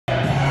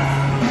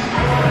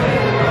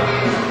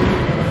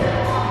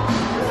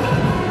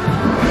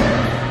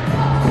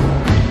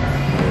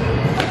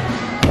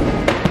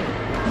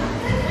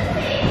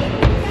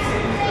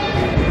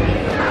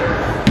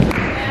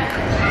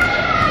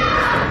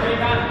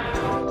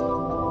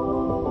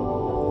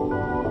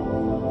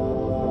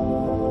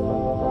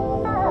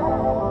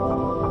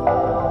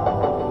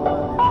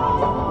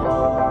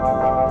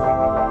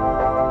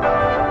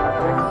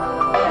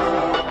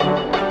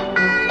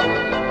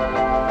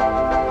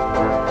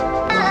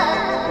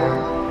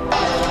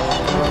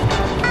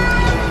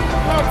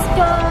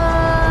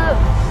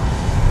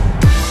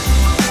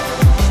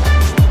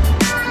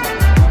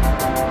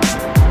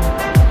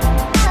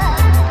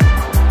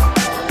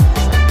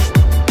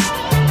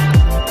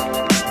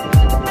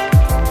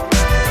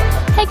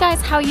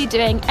guys, how are you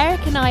doing?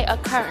 Erik and I are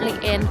currently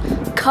in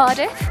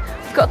Cardiff.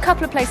 We've got a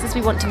couple of places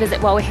we want to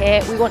visit while we're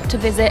here. We want to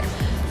visit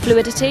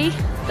Fluidity,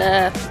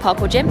 the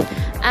parkour gym,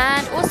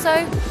 and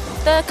also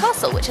the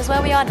castle, which is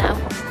where we are now.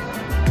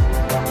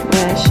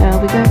 Where shall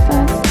we go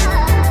first?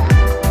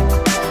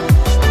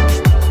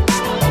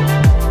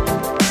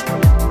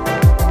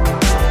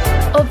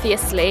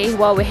 Obviously,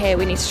 while we're here,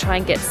 we need to try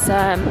and get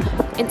some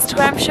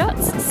Instagram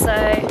shots. So,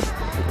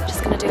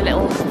 just gonna do a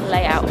little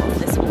layout of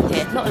this wall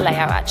here. Not a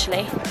layout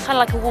actually, kind of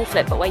like a wall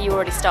flip, but where you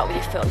already start with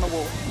your foot on the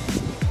wall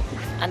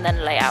and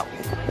then lay out.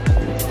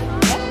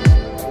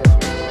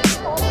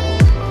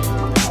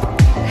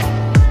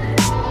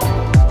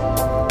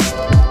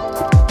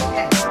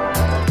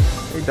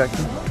 Hey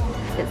ducky.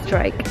 It's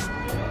Drake.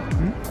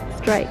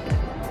 Drake.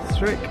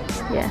 Strike?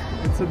 Yeah.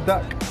 It's a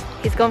duck.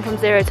 He's gone from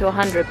 0 to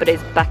 100, but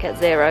he's back at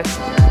 0.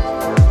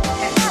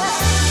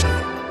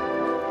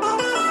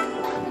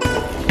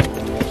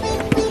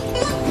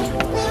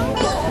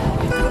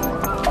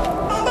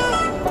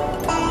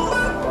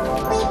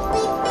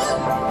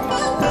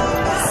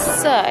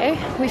 So,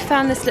 we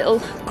found this little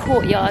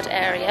courtyard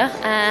area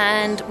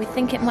and we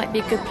think it might be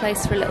a good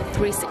place for a little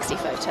 360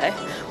 photo.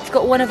 We've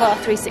got one of our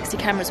 360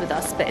 cameras with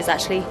us, but it's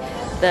actually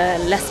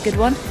the less good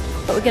one.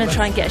 But we're going to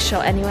try and get a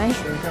shot anyway.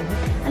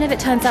 And if it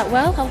turns out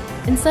well,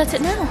 I'll insert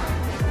it now.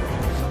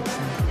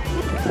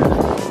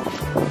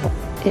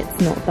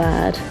 It's not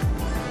bad.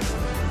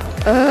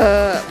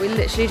 We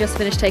literally just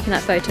finished taking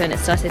that photo and it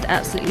started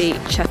absolutely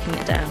chucking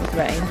it down with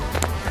rain.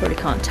 Probably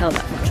can't tell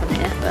that much on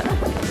here, but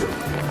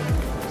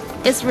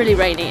it's really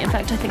rainy. In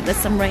fact, I think there's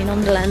some rain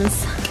on the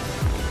lens.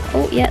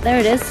 Oh yeah, there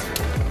it is.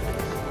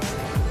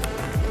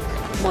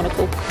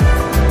 Monocle.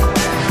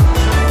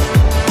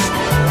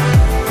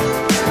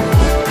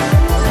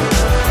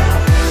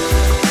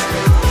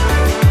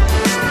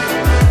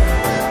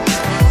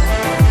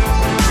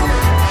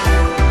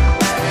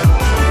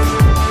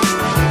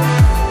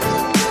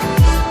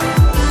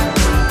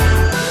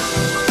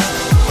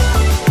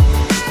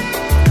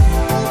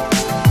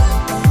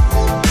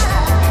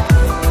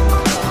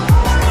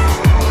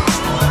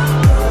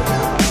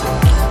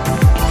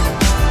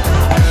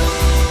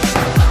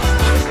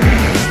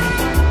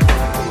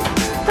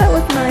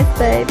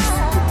 Babes.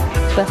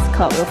 Best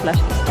cartwheel flash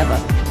ever.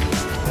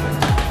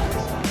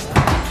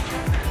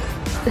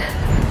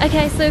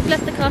 Okay, so we've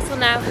left the castle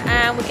now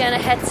and we're going to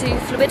head to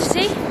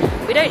Fluidity.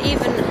 We don't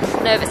even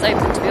know if it's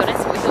open, to be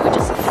honest, but we thought we'd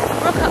just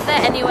rock up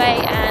there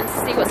anyway and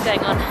see what's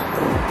going on.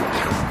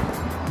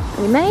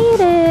 We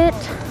made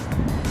it!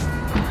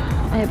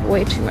 I have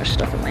way too much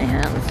stuff in my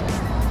hands.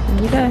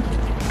 There you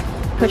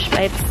go. Push,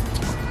 babes.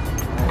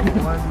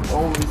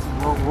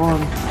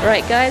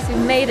 Right guys, we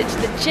made it to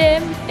the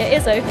gym. It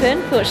is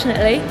open,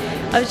 fortunately.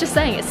 I was just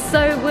saying, it's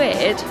so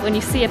weird when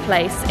you see a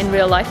place in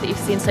real life that you've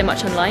seen so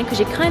much online, because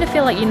you kind of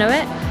feel like you know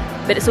it,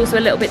 but it's also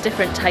a little bit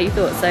different to how you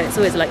thought, so it's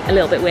always like a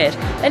little bit weird.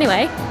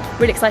 Anyway,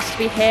 really excited to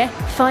be here.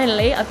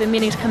 Finally, I've been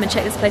meaning to come and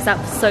check this place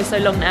out for so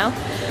long now.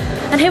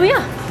 And here we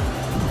are.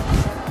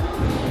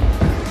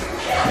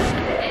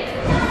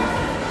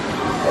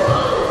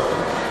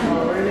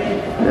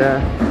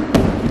 Yeah.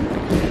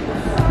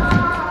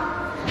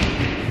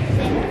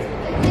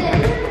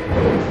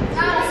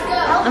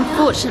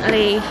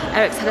 Unfortunately,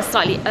 Erik's had a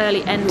slightly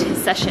early end to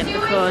his session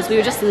because we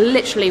were just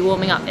literally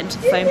warming up into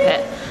the foam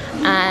pit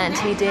and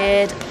he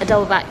did a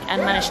double back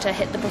and managed to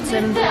hit the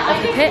bottom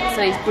of the pit,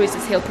 so he's bruised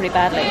his heel pretty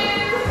badly.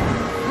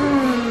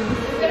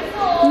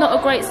 Not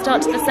a great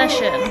start to the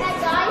session.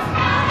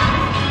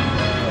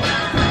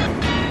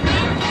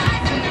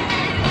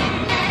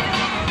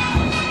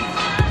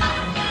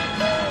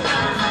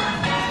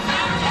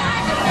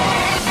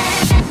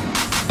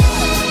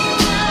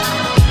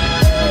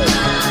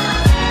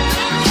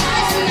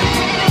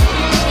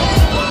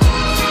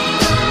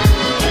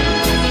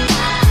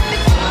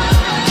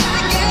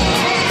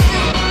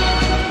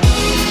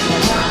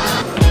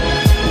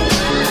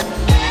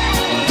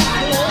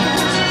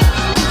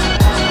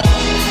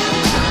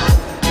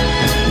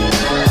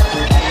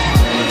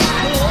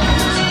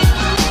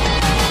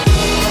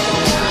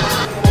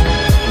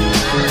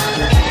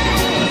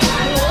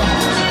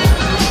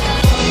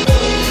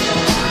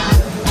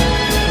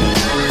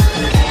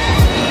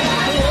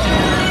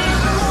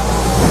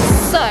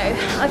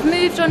 I've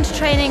moved on to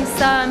training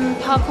some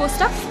parkour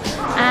stuff,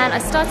 and I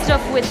started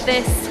off with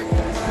this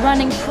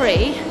running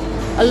pre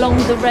along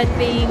the red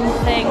beam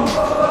thing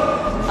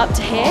up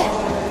to here.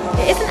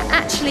 It isn't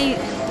actually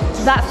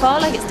that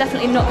far, like it's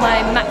definitely not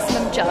my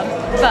maximum jump,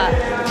 but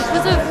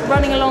because of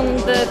running along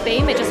the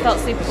beam it just felt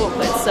super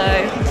awkward, so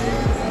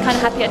kind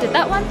of happy I did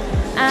that one.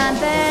 And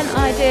then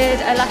I did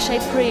a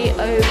lache pre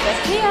over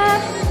here,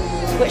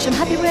 which I'm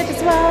happy with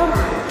as well.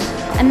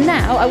 And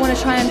now I want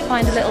to try and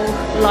find a little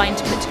line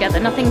to put together.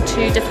 Nothing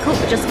too difficult,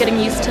 but just getting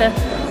used to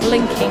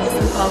linking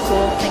some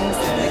parkour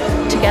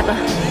things together.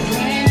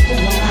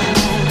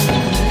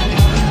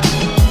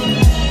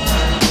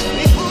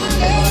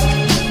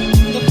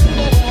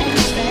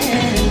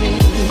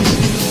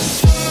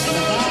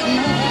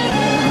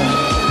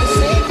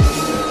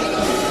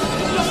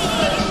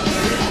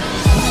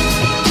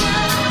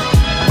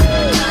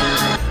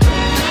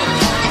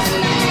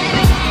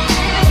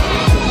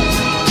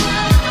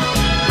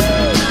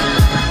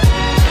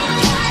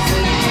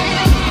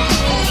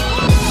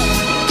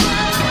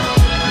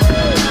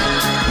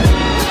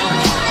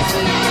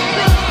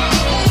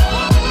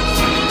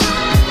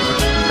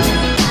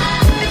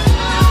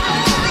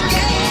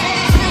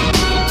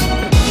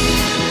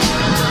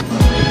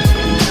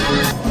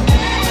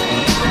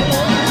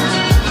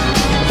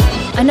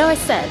 I know I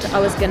said I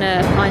was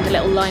gonna find a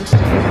little line to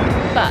do,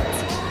 but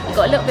I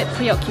got a little bit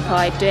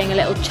preoccupied doing a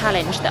little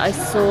challenge that I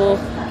saw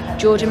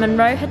Georgia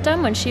Monroe had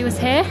done when she was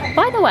here.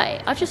 By the way,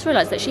 I've just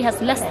realised that she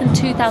has less than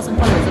 2,000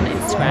 followers on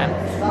Instagram.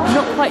 I'm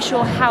not quite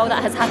sure how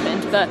that has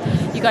happened, but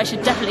you guys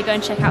should definitely go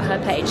and check out her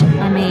page.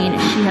 I mean,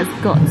 she has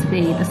got to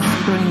be the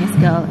springiest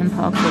girl in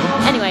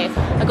parkour. Anyway,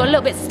 I got a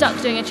little bit stuck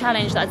doing a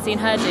challenge that I'd seen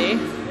her do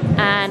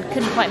and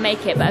couldn't quite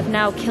make it, but I've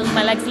now killed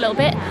my legs a little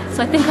bit,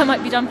 so I think I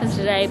might be done for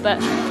today,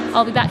 but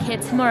I'll be back here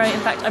tomorrow. In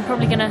fact, I'm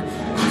probably gonna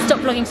stop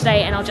vlogging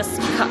today and I'll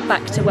just cut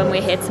back to when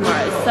we're here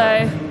tomorrow.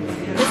 So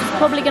this is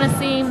probably gonna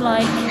seem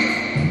like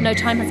no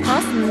time has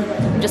passed and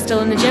I'm just still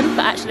in the gym,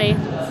 but actually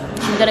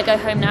I'm gonna go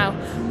home now,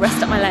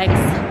 rest up my legs,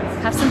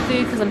 have some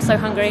food because I'm so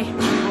hungry,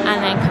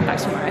 and then come back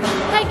tomorrow.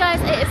 Hey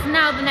guys, it is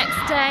now the next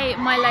day.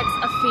 My legs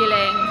are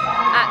feeling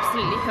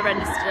absolutely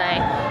horrendous today,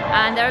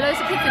 and there are loads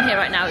of kids in here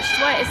right now, which is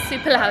why it's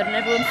super loud and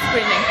everyone's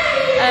screaming.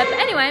 But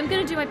anyway, I'm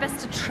gonna do my best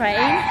to train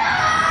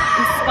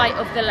in spite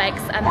of the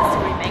legs and the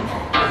screaming.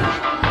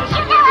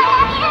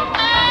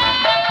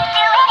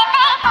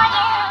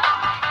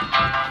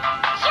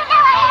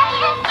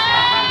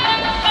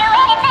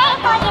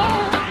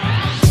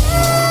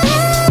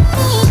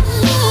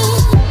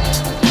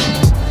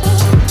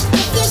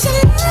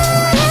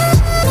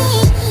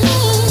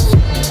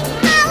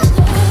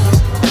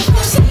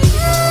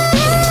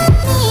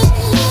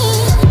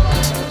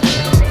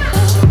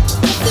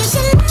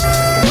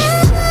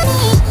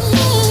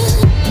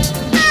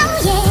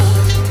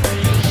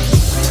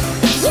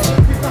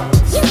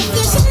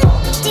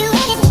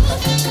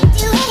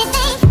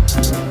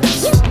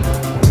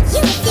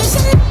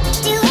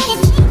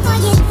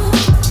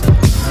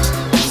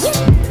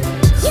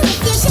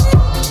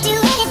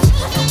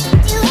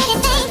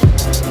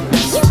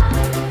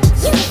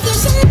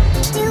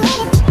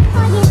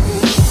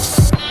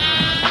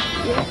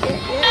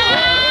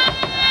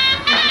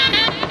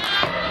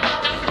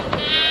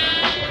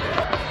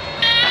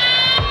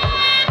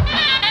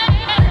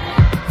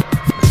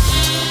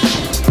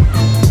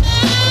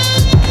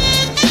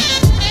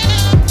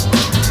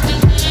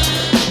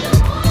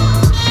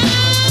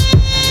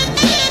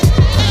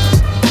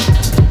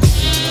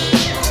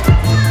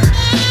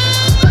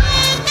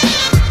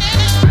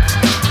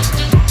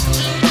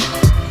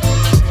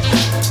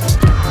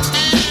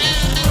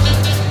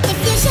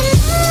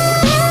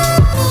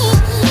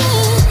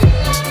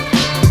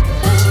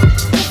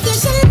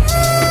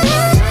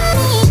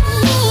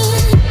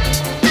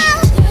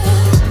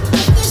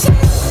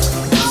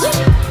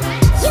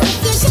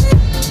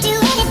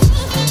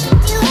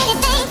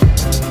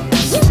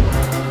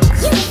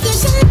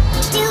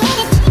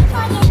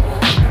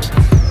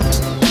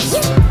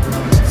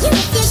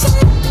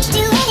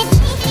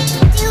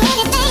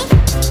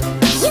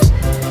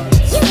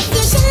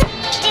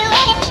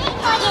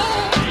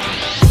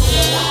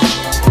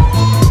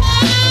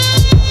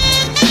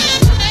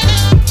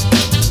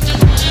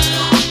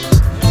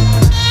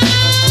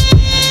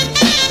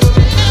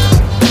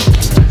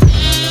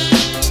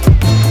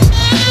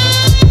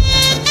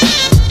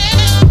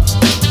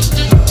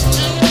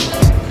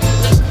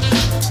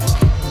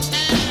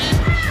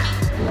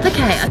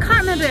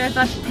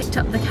 I've picked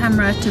up the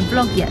camera to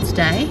vlog yet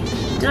today.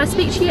 Did I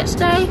speak to you yet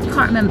today?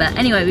 Can't remember.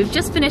 Anyway, we've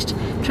just finished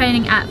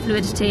training at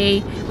Fluidity.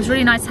 It was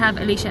really nice to have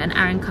Alicia and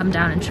Aaron come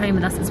down and train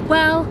with us as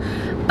well.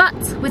 But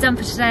we're done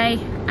for today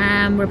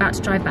and we're about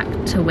to drive back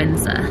to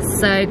Windsor.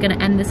 So gonna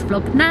end this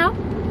vlog now.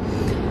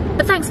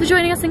 But thanks for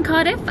joining us in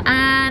Cardiff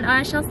and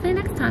I shall see you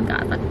next time,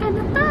 guys.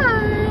 Okay,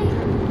 bye.